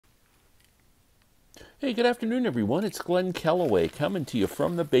Hey, good afternoon, everyone. It's Glenn Kellaway coming to you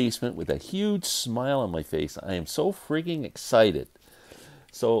from the basement with a huge smile on my face. I am so frigging excited.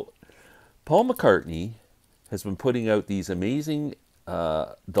 So, Paul McCartney has been putting out these amazing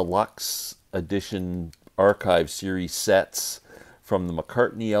deluxe edition archive series sets from the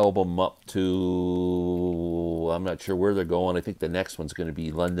McCartney album up to, I'm not sure where they're going. I think the next one's going to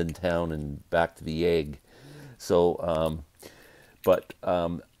be London Town and Back to the Egg. So, but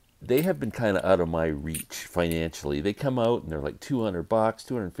they have been kind of out of my reach financially. They come out and they're like $200,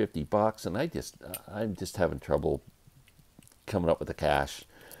 $250, and I'm just having trouble coming up with the cash.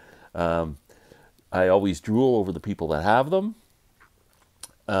 I always drool over the people that have them,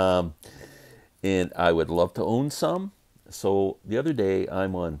 and I would love to own some. So the other day,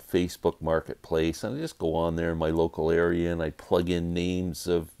 I'm on Facebook Marketplace, and I just go on there in my local area, and I plug in names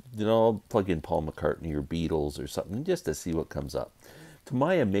of, I'll plug in Paul McCartney or Beatles or something just to see what comes up. To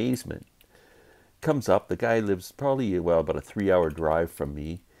my amazement, comes up, the guy lives probably, about a 3-hour drive from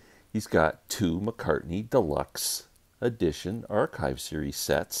me. He's got 2 McCartney Deluxe Edition Archive Series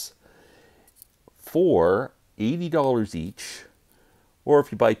sets for $80 each, or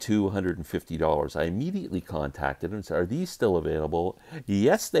if you buy 2, $150. I immediately contacted him and said, are these still available?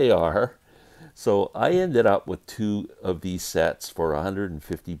 Yes, they are. So I ended up with 2 of these sets for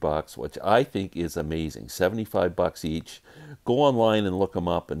 $150, which I think is amazing. $75 each. Go online and look them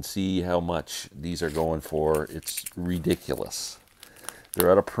up and see how much these are going for. It's ridiculous. They're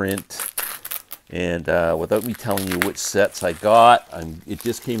out of print. And without me telling you which sets I got, it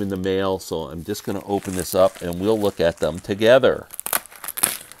just came in the mail, so I'm just going to open this up and we'll look at them together.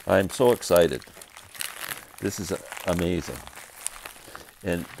 I'm so excited. This is amazing.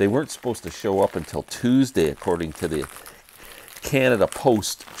 And they weren't supposed to show up until Tuesday, according to the Canada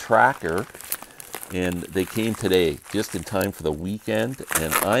Post tracker. And they came today, just in time for the weekend.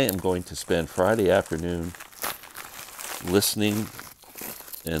 And I am going to spend Friday afternoon listening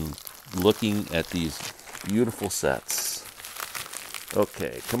and looking at these beautiful sets.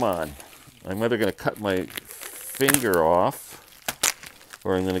 Okay, come on. I'm either going to cut my finger off,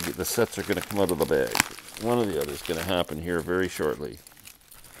 or I'm going to the sets are going to come out of the bag. One or the other is going to happen here very shortly.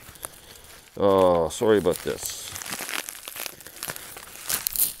 Oh, sorry about this.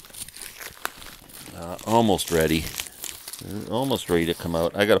 Almost ready. Almost ready to come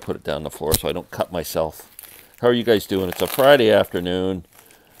out. I got to put it down on the floor so I don't cut myself. How are you guys doing? It's a Friday afternoon.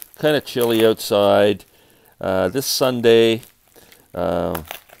 Kind of chilly outside. This Sunday,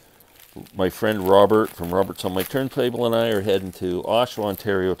 my friend Robert from Robert's on My Turntable and I are heading to Oshawa,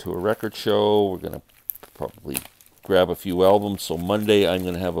 Ontario to a record show. We're going to probably grab a few albums. So Monday I'm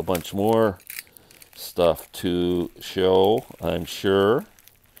going to have a bunch more stuff to show, I'm sure.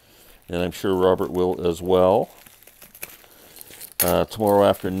 And I'm sure Robert will as well. Tomorrow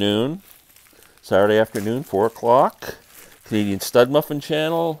afternoon, Saturday afternoon, 4 o'clock, Canadian Stud Muffin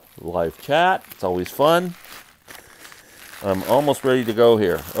Channel, live chat. It's always fun. I'm almost ready to go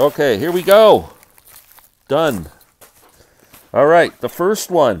here. Okay, here we go. Done. All right, the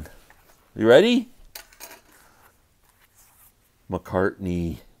first one. You ready?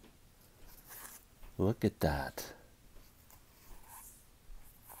 McCartney. Look at that.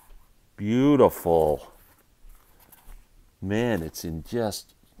 Beautiful. Man, it's in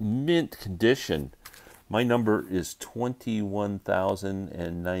just mint condition. My number is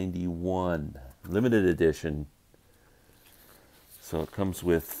 21,091. Limited edition. So it comes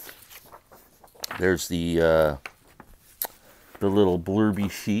with, there's the little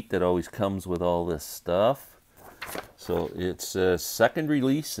blurby sheet that always comes with all this stuff. So it's a second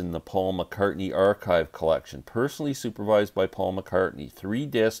release in the Paul McCartney Archive Collection. Personally supervised by Paul McCartney. 3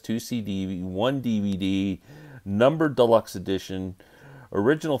 discs, 2 CD, 1 DVD, numbered deluxe edition,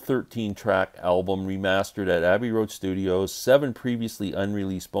 original 13-track album remastered at Abbey Road Studios, 7 previously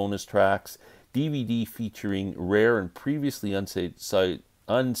unreleased bonus tracks, DVD featuring rare and previously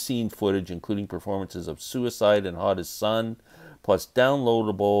unseen footage, including performances of Suicide and Hot as Sun, plus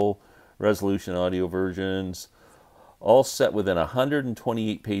downloadable resolution audio versions, all set within a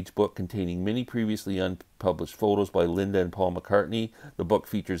 128-page book containing many previously unpublished photos by Linda and Paul McCartney. The book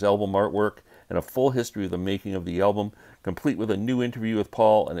features album artwork and a full history of the making of the album, complete with a new interview with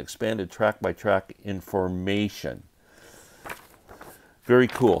Paul and expanded track-by-track information. Very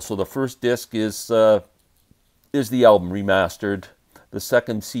cool. So the first disc is the album remastered. The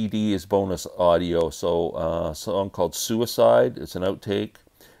second CD is bonus audio. So a song called Suicide. It's an outtake.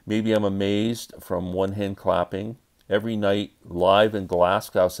 Maybe I'm Amazed from One Hand Clapping. Every Night live in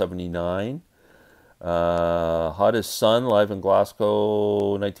Glasgow 79. Hot as Sun live in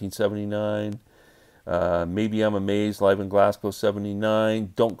Glasgow 1979. Maybe I'm Amazed, live in Glasgow,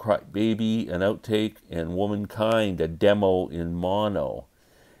 79. Don't Cry Baby, an outtake. And Womankind, a demo in mono.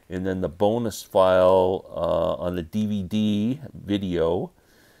 And then the bonus file on the DVD video,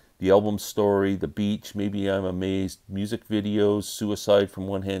 the album story, The Beach, Maybe I'm Amazed, music videos, Suicide from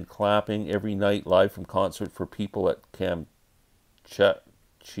One Hand Clapping, Every Night, live from concert for people at Kamchatka.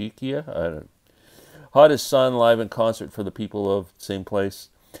 Hot as Sun, live in concert for the people of same place.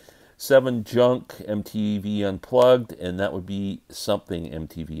 7 Junk, MTV Unplugged, and that would be Something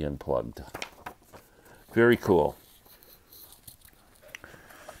MTV Unplugged. Very cool.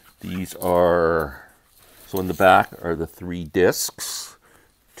 These are, so in the back are the 3 discs,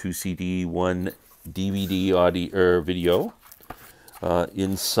 2 CD, 1 DVD audio or video.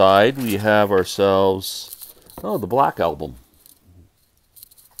 Inside we have ourselves, the Black Album.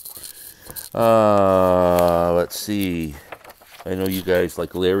 Let's see. I know you guys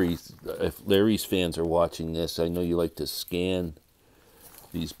like Larry's. If Larry's fans are watching this, I know you like to scan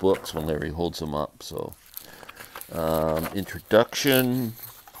these books when Larry holds them up. So, introduction.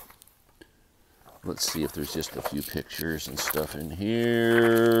 Let's see if there's just a few pictures and stuff in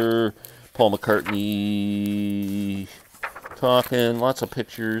here. Paul McCartney talking, lots of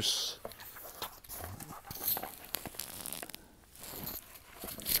pictures.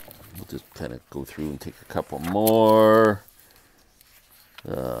 We'll just kind of go through and take a couple more.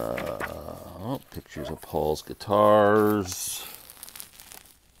 Pictures of Paul's guitars.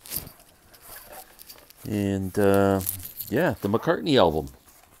 And, yeah, the McCartney album.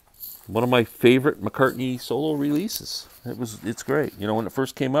 One of my favorite McCartney solo releases. It's great. You know, when it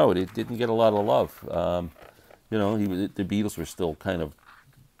first came out, it didn't get a lot of love. You know, the Beatles were still kind of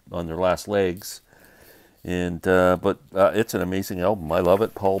on their last legs, and but it's an amazing album. I love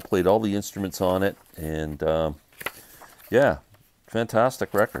it. Paul played all the instruments on it, and yeah,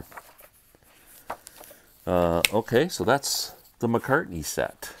 fantastic record. Okay, so that's the McCartney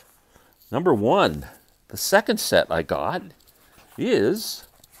set. Number 1, the second set I got is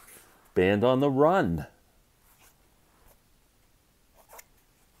Band on the Run.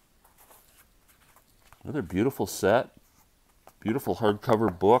 Another beautiful set. Beautiful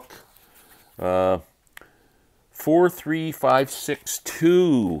hardcover book.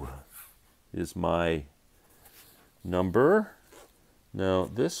 43562 is my number. Now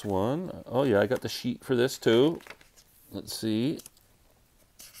this one, oh yeah, I got the sheet for this too. Let's see.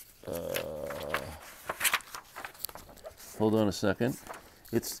 Hold on a second.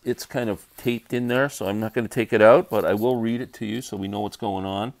 It's kind of taped in there, so I'm not going to take it out, but I will read it to you so we know what's going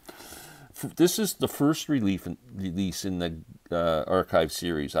on. This is the first release in the archive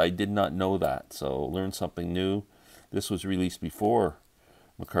series. I did not know that, so learn something new. This was released before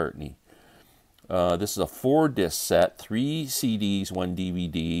McCartney. This is a 4-disc set, 3 CDs, 1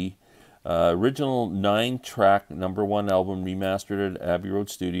 DVD. Original 9-track #1 album remastered at Abbey Road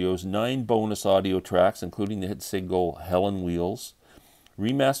Studios. 9 bonus audio tracks, including the hit single Hell on Wheels.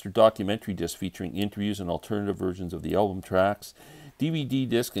 Remastered documentary disc featuring interviews and alternative versions of the album tracks. DVD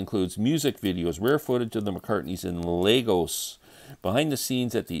disc includes music videos, rare footage of the McCartneys in Lagos, behind the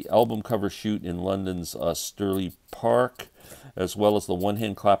scenes at the album cover shoot in London's Stirling Park, as well as the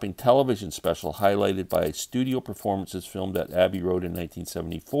one-hand clapping television special highlighted by studio performances filmed at Abbey Road in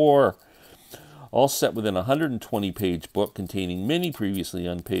 1974. All set within a 120-page book containing many previously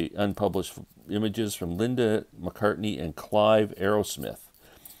unpublished images from Linda McCartney and Clive Aerosmith.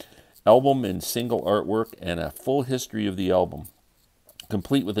 Album and single artwork and a full history of the album,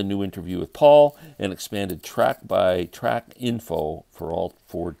 complete with a new interview with Paul and expanded track-by-track info for all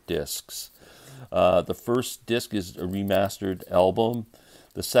 4 discs. The first disc is a remastered album.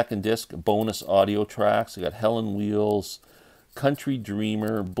 The second disc, bonus audio tracks. We got Hell on Wheels, Country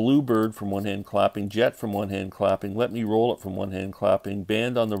Dreamer, Bluebird from One Hand Clapping, Jet from One Hand Clapping, Let Me Roll It from One Hand Clapping,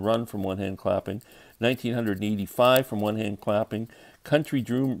 Band on the Run from One Hand Clapping, 1985 from One Hand Clapping, Country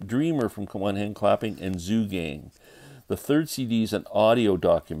Dreamer from One Hand Clapping, and Zoo Gang. The third CD is an audio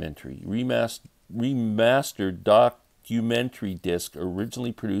documentary, remastered documentary disc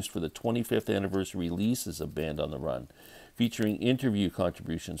originally produced for the 25th anniversary releases of Band on the Run, featuring interview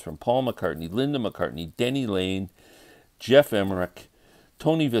contributions from Paul McCartney, Linda McCartney, Denny Lane, Jeff Emmerich,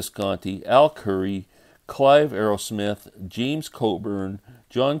 Tony Visconti, Al Curry, Clive Aerosmith, James Coburn,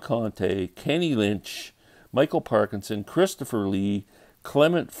 John Conte, Kenny Lynch, Michael Parkinson, Christopher Lee,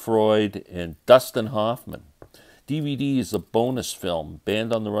 Clement Freud, and Dustin Hoffman. DVD is a bonus film,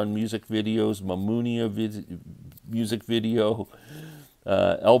 Band on the Run music videos, Mamounia music video,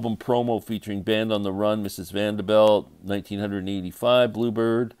 album promo featuring Band on the Run, Mrs. Vanderbilt, 1985,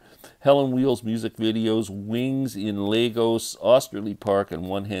 Bluebird, Hell on Wheels music videos, Wings in Lagos, Austerley Park, and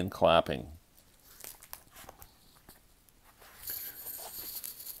One Hand Clapping.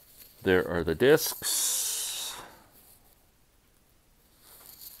 There are the discs.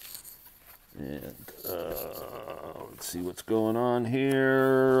 And let's see what's going on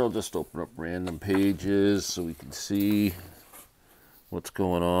here. I'll just open up random pages so we can see what's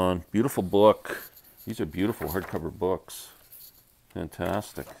going on. Beautiful book. These are beautiful hardcover books.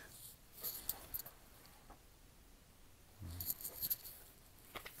 Fantastic.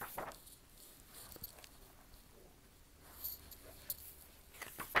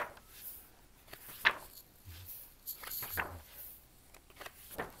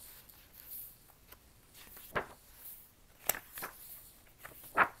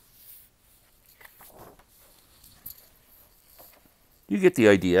 You get the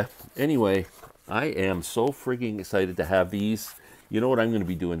idea. Anyway, I am so frigging excited to have these. You know what I'm going to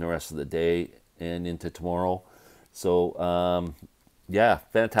be doing the rest of the day and into tomorrow. So, yeah,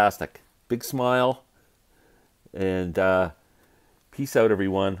 fantastic. Big smile. And peace out,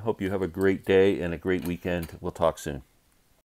 everyone. Hope you have a great day and a great weekend. We'll talk soon.